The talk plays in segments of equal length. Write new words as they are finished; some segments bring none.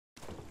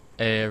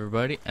Hey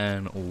everybody,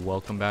 and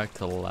welcome back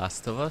to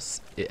Last of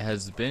Us. It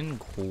has been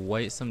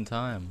quite some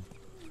time.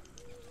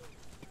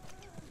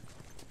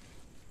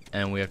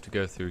 And we have to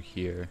go through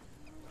here.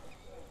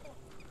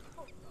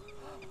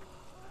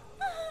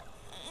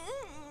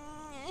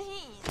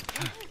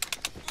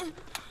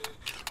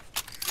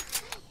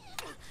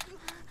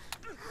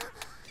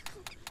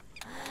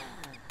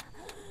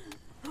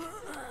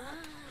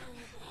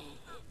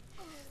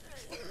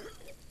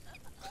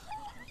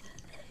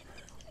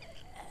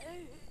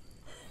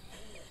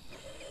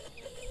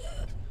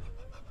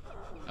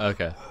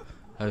 Okay,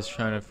 I was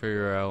trying to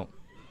figure out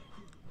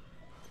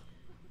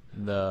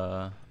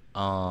the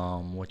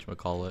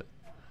whatchamacallit,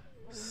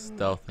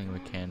 stealthing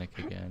mechanic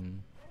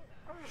again.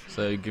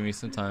 So give me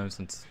some time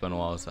since it's been a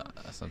while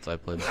since I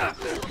played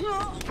this.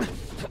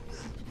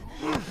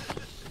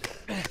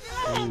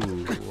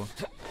 Ooh.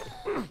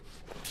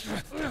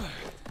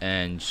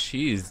 And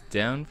she's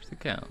down for the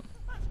count.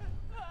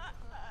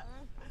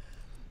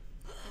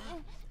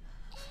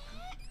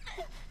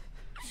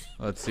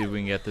 Let's see if we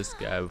can get this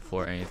guy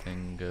before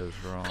anything goes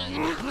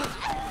wrong.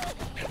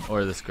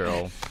 Or this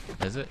girl.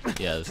 Is it?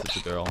 Yeah, this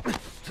is the girl.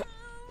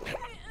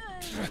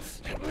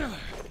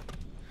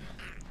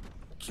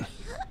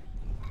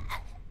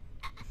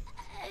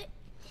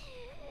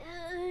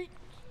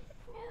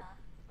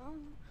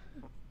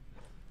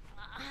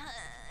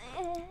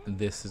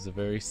 This is a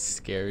very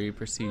scary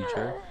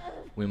procedure.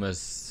 We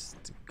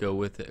must go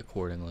with it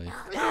accordingly.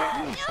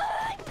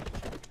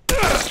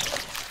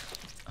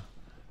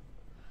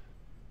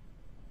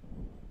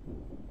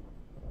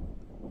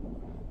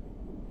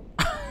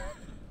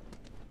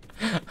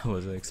 I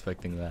wasn't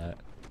expecting that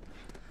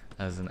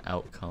as an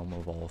outcome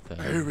of all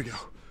things. Here we go.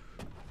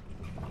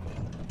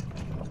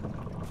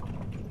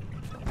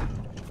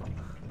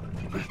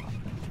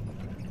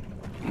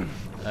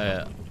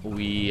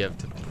 We have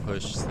to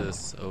push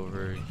this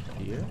over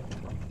here.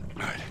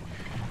 Right.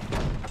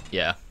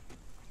 Yeah.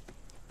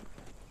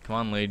 Come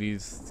on,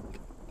 ladies.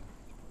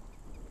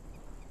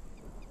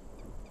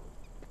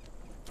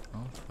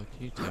 Oh, fuck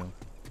you too.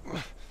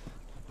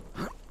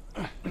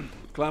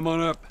 Climb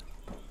on up.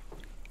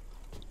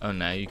 Oh,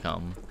 now you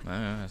come.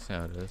 I see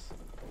how it is.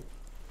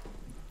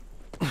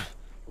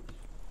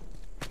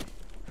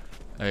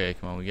 Okay,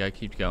 come on. We gotta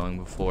keep going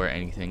before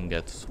anything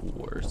gets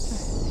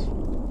worse.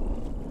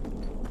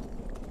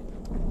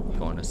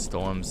 Going to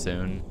storm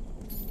soon.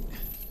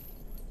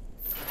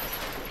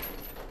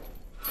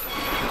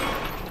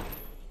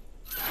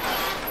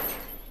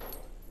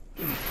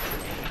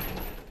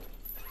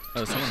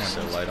 Oh, someone had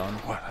their light on.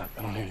 What? I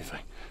don't hear anything.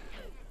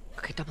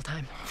 Okay, double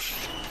time.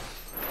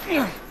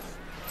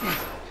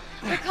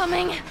 They're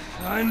coming.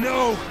 I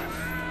know.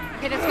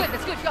 Okay,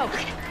 that's good, go.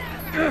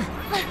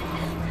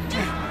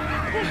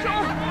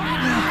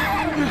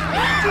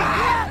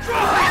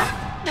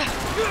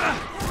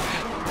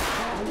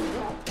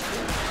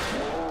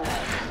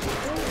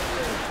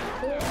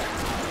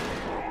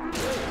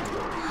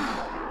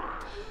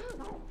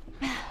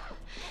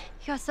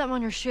 You got something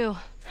on your shoe.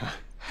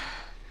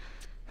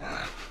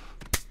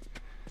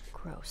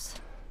 Gross.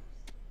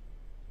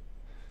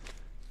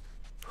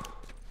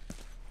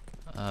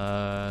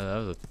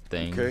 That was a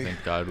thing. Okay.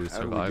 Thank God we How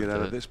do survived we get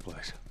out it. of this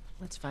place?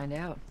 Let's find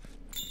out.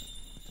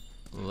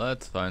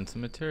 Let's find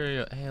some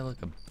material. Hey, look,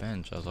 a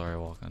bench I was already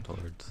walking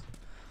towards.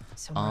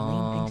 So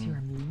Marlene thinks you're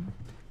immune?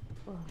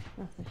 Well,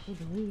 that's what she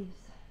believes.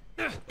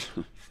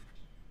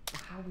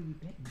 How were you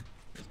bitten?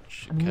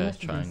 Should I mean, you catch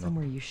must have been triangle.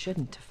 somewhere you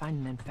shouldn't to find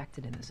an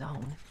infected in the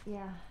zone.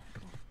 Yeah.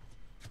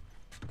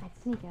 I'd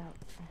sneak out.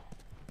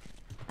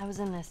 I was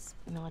in this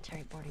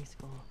military boarding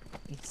school.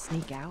 You'd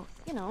sneak out?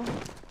 You know,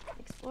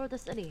 explore the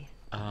city.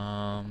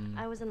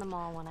 I was in the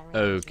mall when I ran into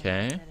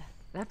Okay. an kid.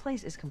 That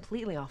place is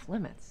completely off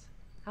limits.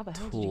 How the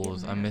hell did you get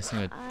Tools. in I'm there? missing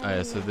a. Oh,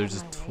 yeah, so I there's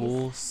a have my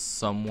tool ways.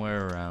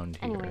 somewhere around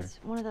here. Anyways,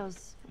 one of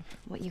those,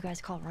 what you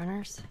guys call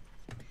runners,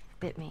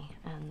 bit me,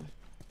 and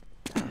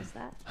that was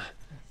that. I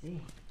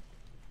see.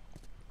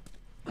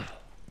 Were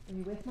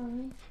you with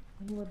Marlene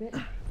when you were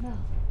bitten? No.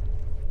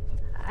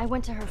 I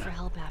went to her for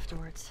help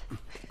afterwards.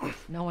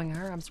 Knowing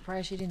her, I'm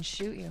surprised she didn't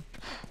shoot you.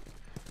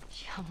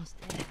 She almost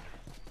did.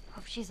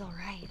 Hope she's all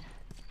right.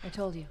 I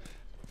told you.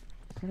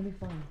 It's gonna be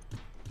fun.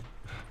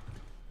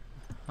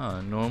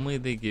 Huh, normally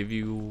they give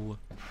you.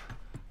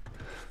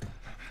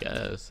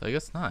 Guess. I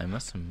guess not. I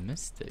must have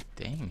missed it.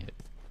 Dang it.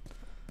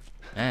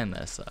 Man,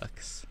 that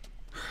sucks.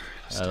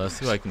 Let's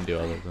see what I can do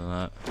other than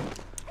that.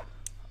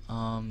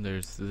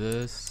 There's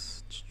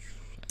this.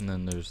 And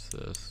then there's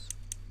this.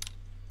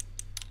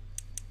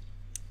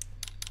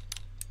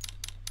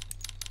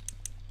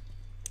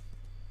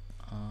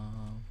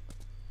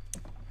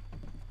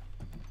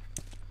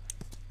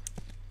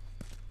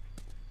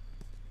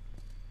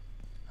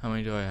 How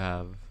many do I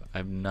have? I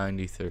have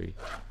 93.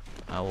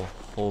 I will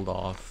hold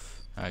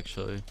off,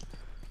 actually.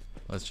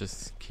 Let's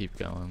just keep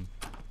going.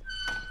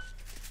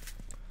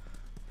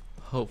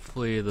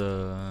 Hopefully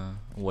the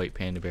white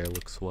panda bear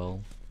looks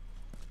well.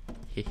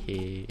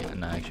 Hehe.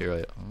 And actually,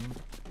 right.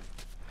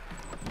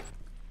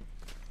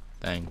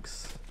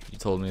 Thanks. You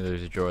told me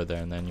there's a drawer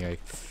there, and then you're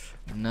like,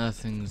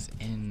 nothing's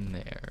in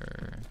there.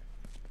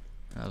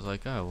 And I was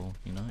like, oh, well,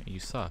 you know, you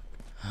suck.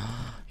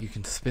 You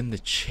can spin the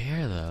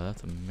chair though,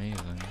 that's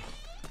amazing.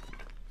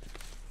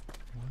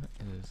 What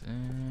is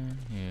in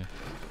here?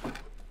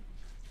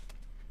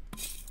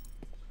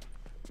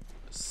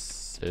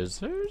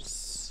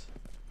 Scissors?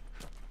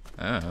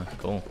 Oh,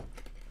 cool.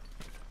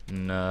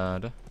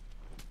 Nada.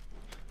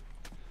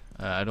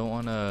 I don't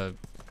want to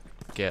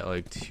get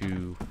like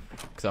too,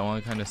 because I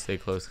want to kind of stay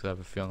close because I have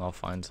a feeling I'll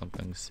find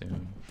something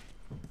soon.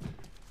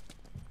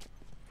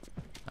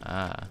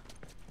 Ah.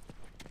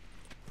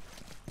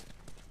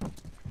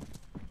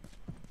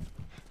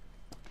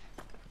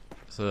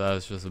 So that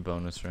was just a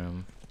bonus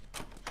room.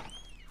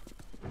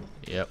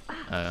 Yep.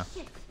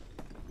 Shit.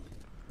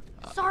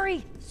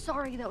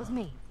 Sorry, that was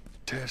me.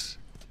 Tess.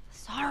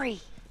 Sorry.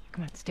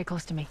 Come on, stay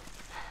close to me.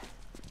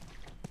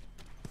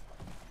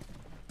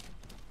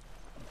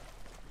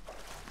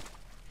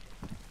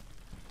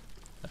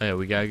 Oh yeah,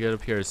 we gotta get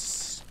up here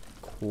as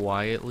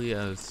quietly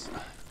as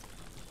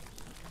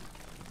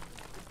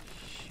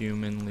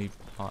humanly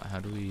how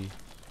do we...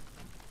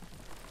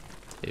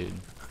 Dude.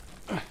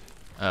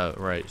 Oh,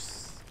 right.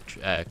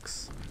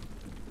 X.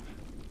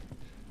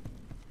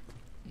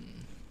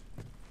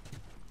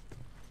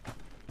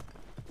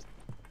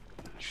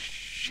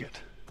 Shit.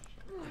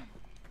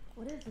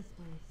 What is this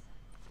place?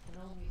 An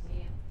old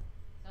museum.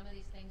 Some of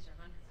these things are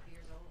hundreds of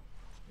years old.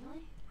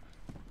 Really?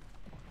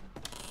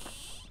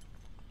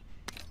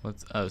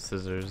 What's... Oh,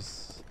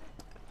 scissors.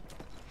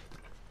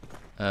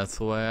 That's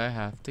the way I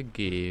have to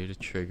give to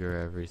trigger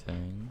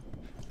everything.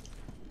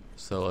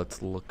 So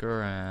let's look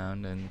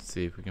around and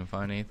see if we can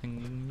find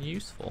anything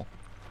useful.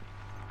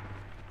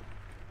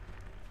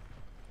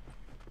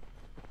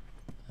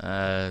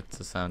 It's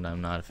a sound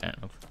I'm not a fan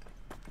of.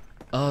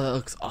 Oh, that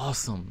looks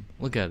awesome.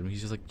 Look at him.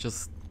 He's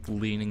just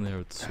leaning there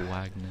with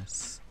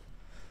swagness.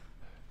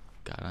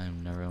 God, I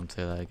am never going to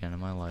say that again in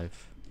my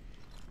life.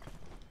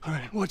 All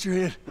right, watch your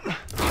head.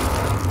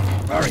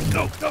 All right,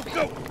 go, go,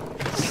 go.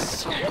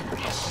 Son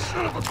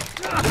of a...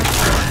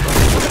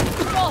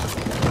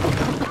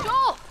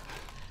 Joel!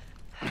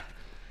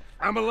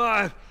 I'm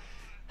alive.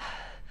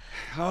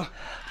 I'll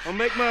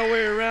make my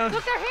way around.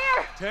 Look, they're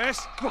here!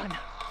 Tess? Run!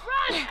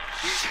 Run!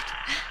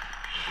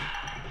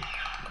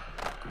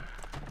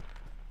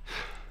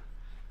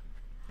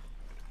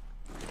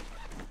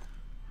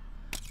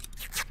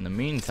 In the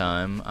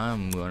meantime,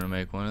 I'm going to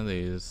make one of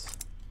these.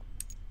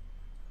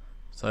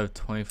 So I have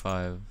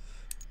 25.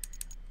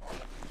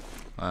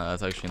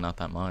 That's actually not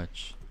that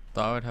much.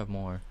 Thought I would have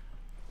more.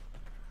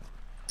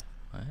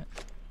 What?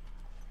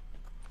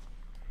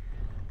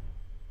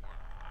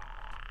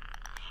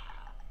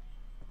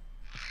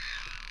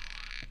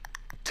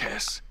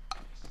 Tess?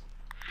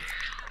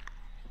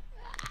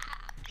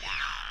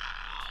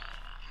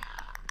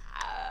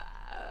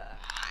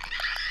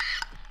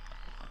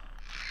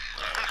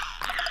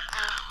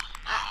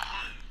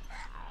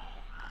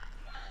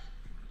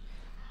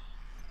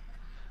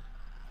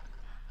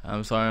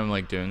 I'm sorry I'm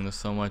like doing this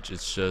so much.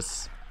 It's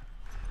just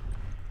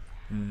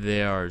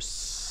there are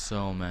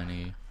so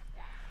many.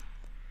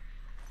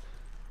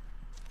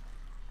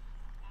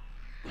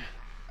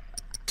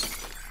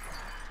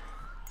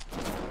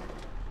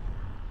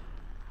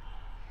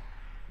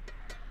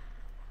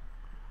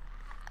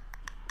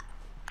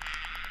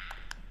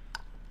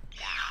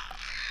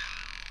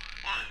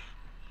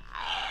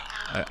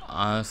 I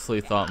honestly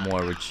thought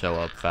more would show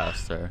up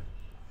faster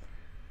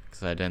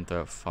because I didn't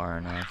throw it far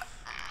enough.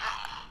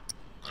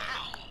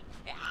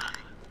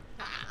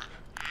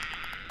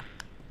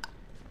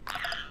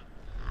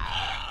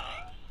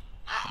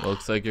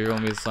 Looks like you're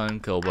gonna be the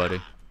silent kill,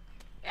 buddy.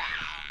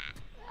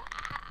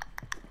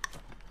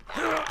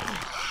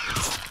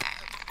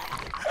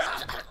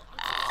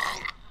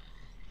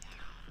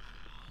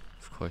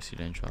 Of course you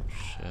didn't drop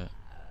shit.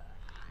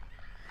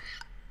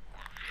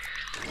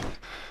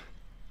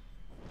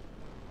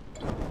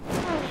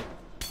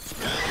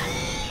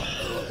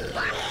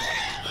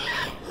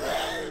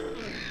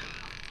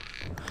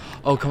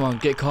 Oh, come on,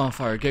 get caught on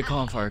fire, get caught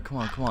on fire, come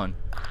on, come on.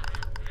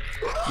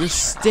 You're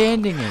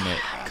standing in it.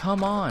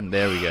 Come on.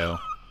 There we go.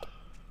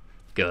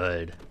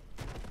 Good.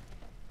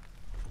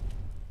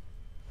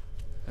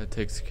 That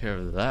takes care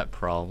of that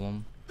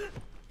problem.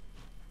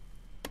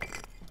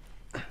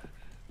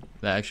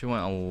 That actually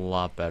went a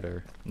lot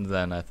better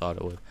than I thought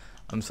it would.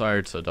 I'm sorry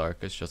it's so dark.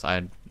 It's just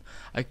I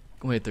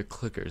wait, they're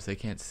clickers. They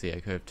can't see.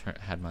 I could have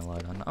had my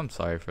light on. I'm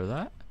sorry for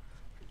that.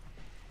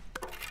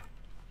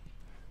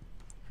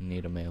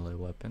 Need a melee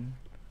weapon.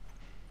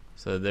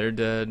 So they're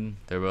dead.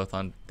 They're both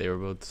on. They were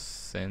both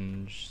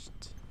singed.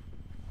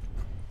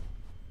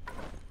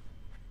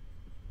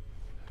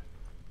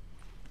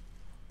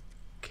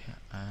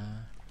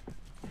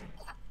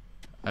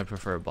 I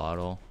prefer a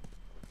bottle.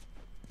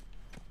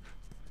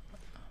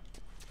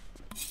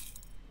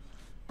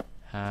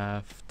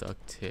 Half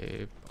duct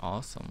tape.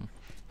 Awesome.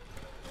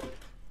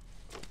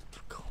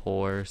 Of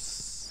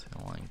course.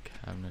 Line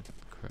cabinet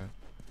crap.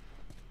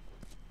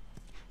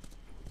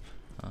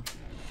 Huh?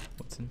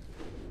 What's in?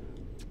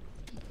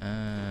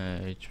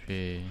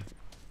 HP.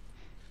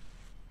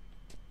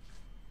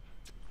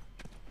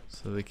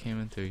 So they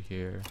came in through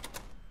here.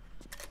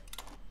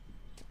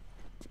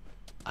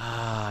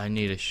 I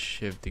need a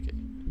shiv to get.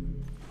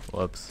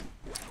 Whoops.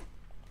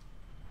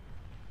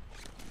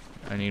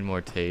 I need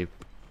more tape.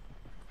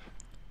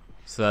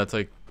 So that's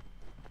like,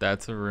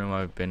 that's a room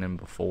I've been in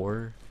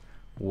before,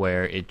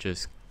 where it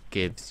just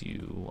gives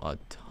you a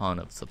ton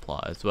of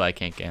supplies. But I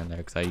can't get in there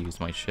because I use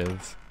my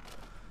shiv.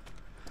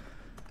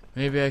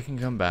 Maybe I can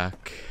come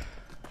back.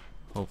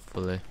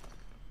 Hopefully.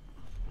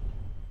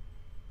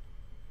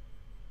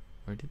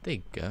 Where did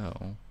they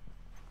go?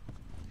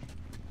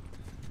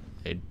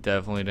 They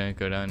definitely didn't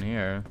go down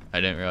here.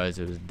 I didn't realize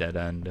it was dead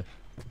end.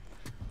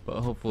 But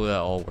hopefully that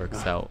all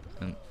works out.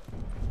 And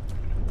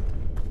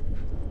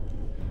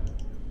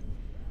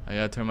I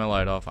gotta turn my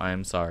light off. I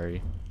am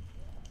sorry.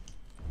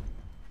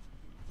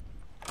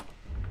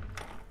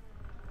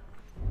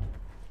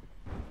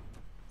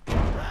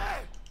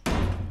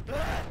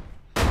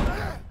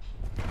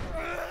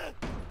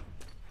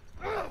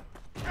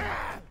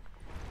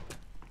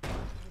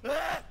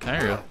 Can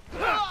I real?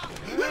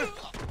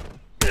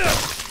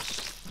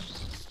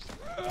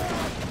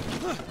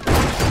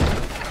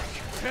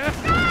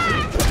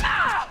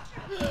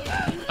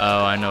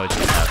 Oh, I know what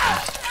just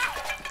happened.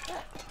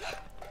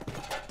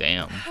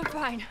 Damn. I'm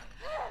fine.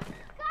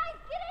 Guys,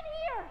 get in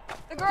here!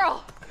 The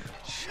girl!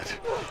 Shit.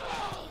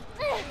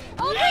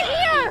 Over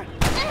here!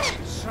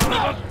 Son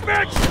of a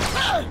bitch!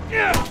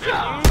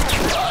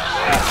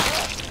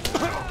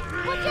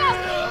 Watch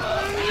out!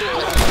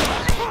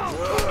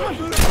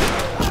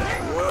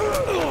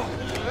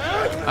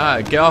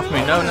 Ah, get off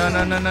me. No, no,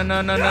 no, no, no,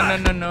 no, no, no,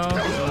 no, no,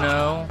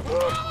 no.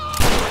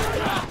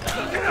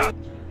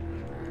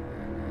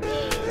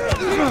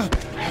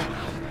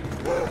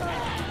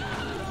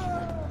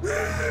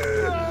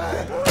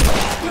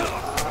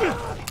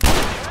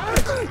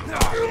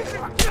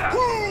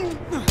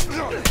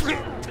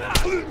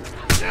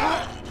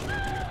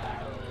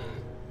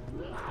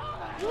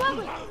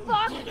 Lovely!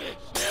 Fuck!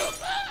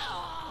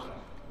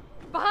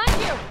 Behind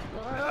you!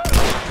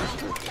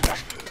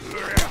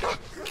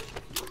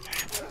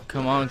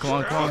 Come on, come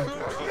on, come on.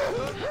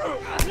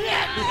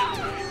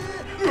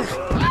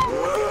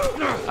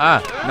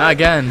 Ah, not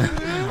again.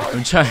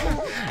 I'm trying.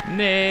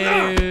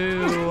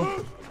 No.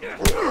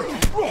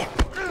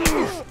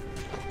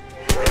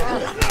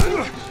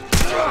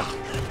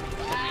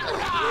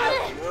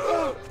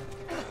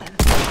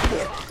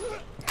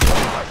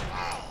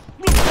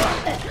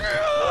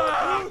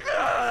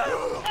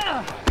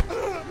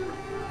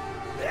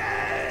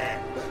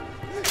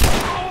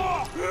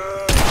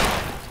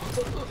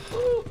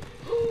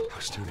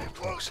 It's too damn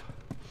close.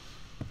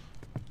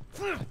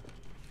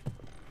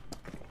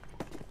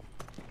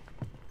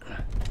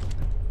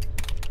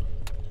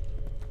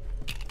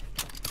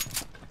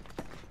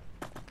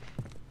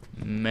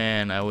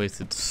 Man, I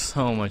wasted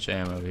so much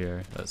ammo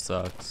here. That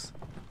sucks.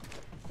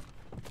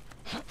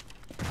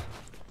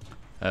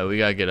 We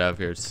gotta get out of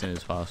here as soon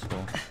as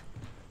possible.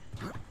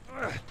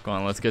 Go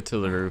on, let's get to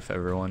the roof,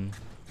 everyone.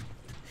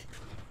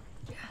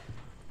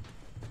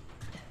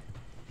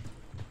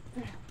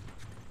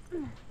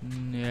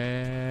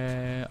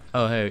 Yeah.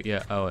 Oh, hey,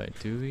 yeah. Oh, wait.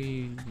 Do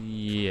we?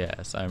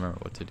 Yes, I remember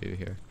what to do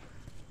here.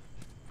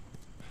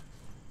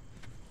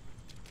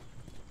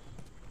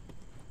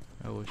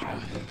 I wish I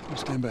did.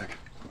 Stand back.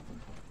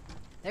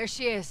 There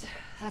she is.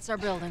 That's our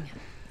building.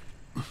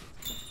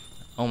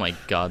 Oh my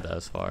god, that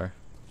was far.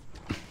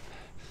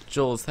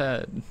 Joel's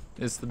head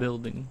is the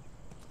building.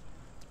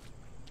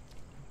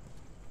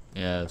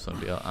 Yeah, that's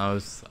something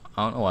else.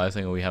 I don't know why I was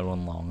thinking we had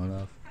one long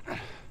enough.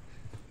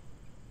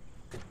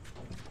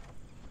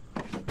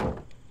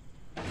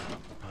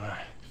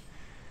 Alright.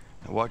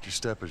 Now watch your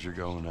step as you're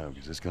going out,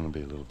 because it's gonna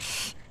be a little.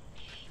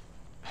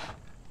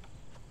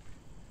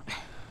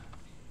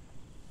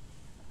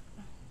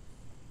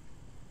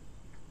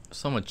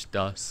 So much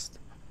dust.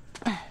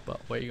 But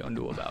what are you gonna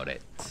do about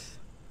it?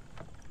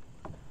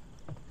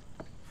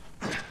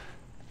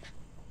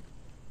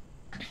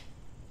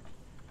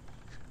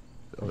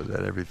 So is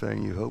that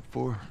everything you hoped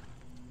for?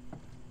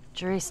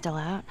 Jury's still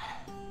out.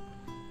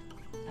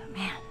 But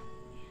man,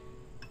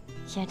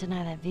 can't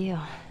deny that view.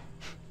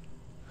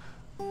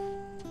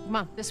 Come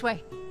on, this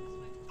way.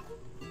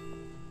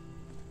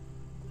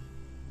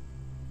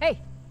 Hey,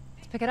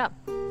 let's pick it up.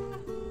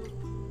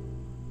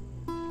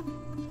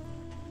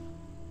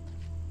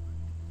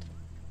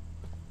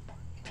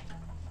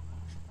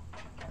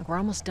 Look, we're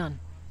almost done.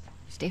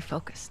 Stay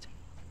focused.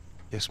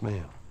 Yes,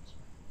 ma'am.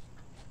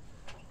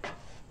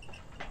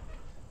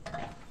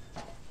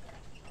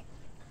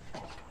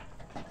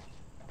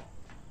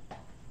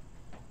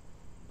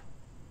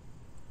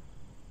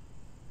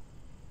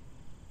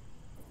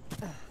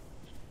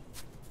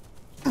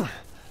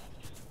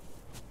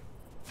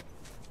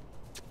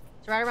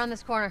 It's right around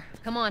this corner.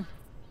 Come on.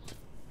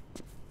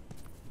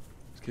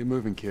 Let's keep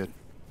moving, kid.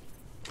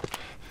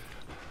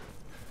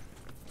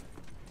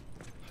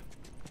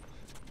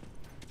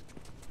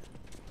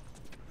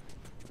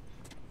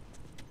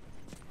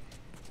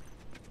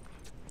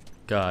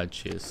 God,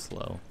 she is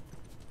slow.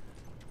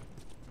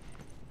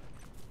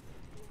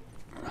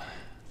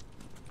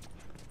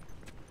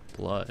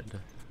 Blood.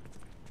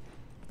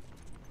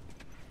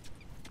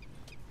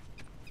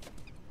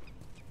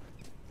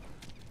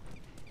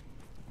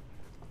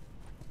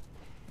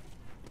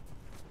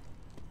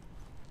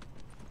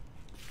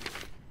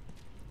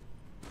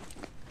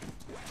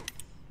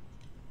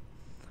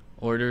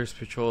 Orders: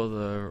 patrol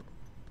the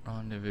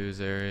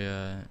rendezvous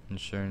area,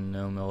 ensure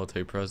no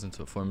military presence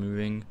before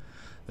moving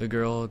the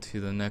girl to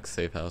the next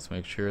safe house.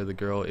 Make sure the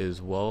girl is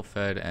well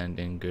fed and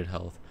in good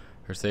health.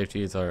 Her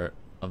safety is of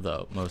the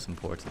utmost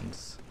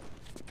importance.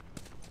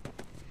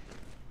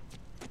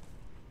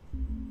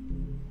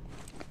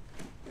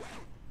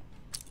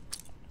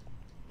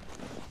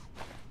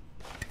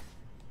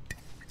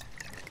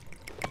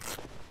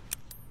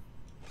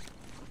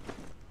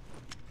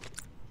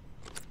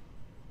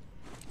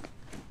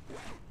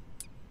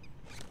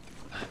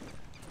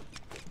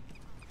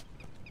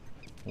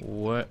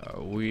 What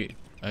are we?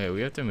 Okay,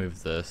 we have to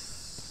move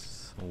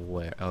this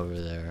where over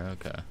there.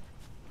 Okay.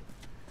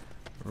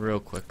 Real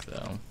quick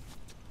though.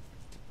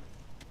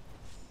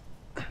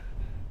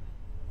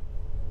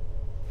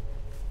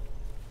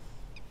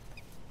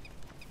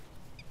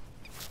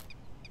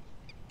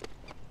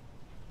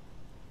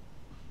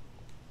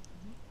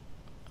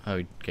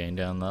 Oh, getting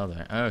down the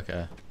other.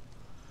 Okay.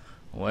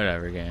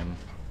 Whatever, game.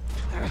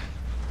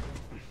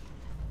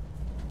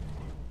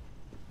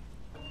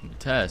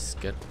 Tess,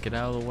 get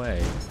out of the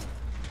way.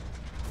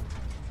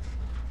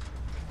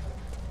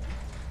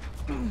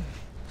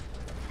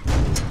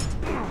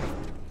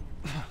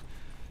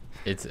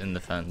 It's in the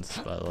fence,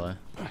 by the way.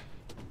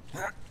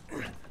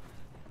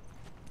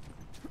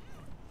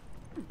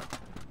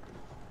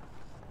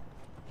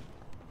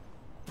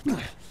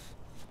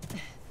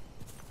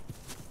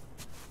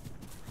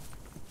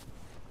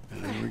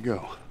 There we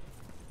go.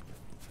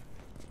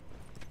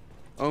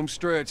 Home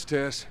stretch,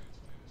 Tess.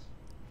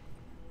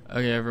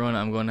 Okay, everyone,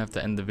 I'm going to have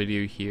to end the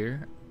video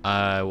here.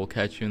 I will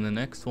catch you in the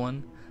next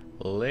one.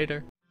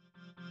 Later.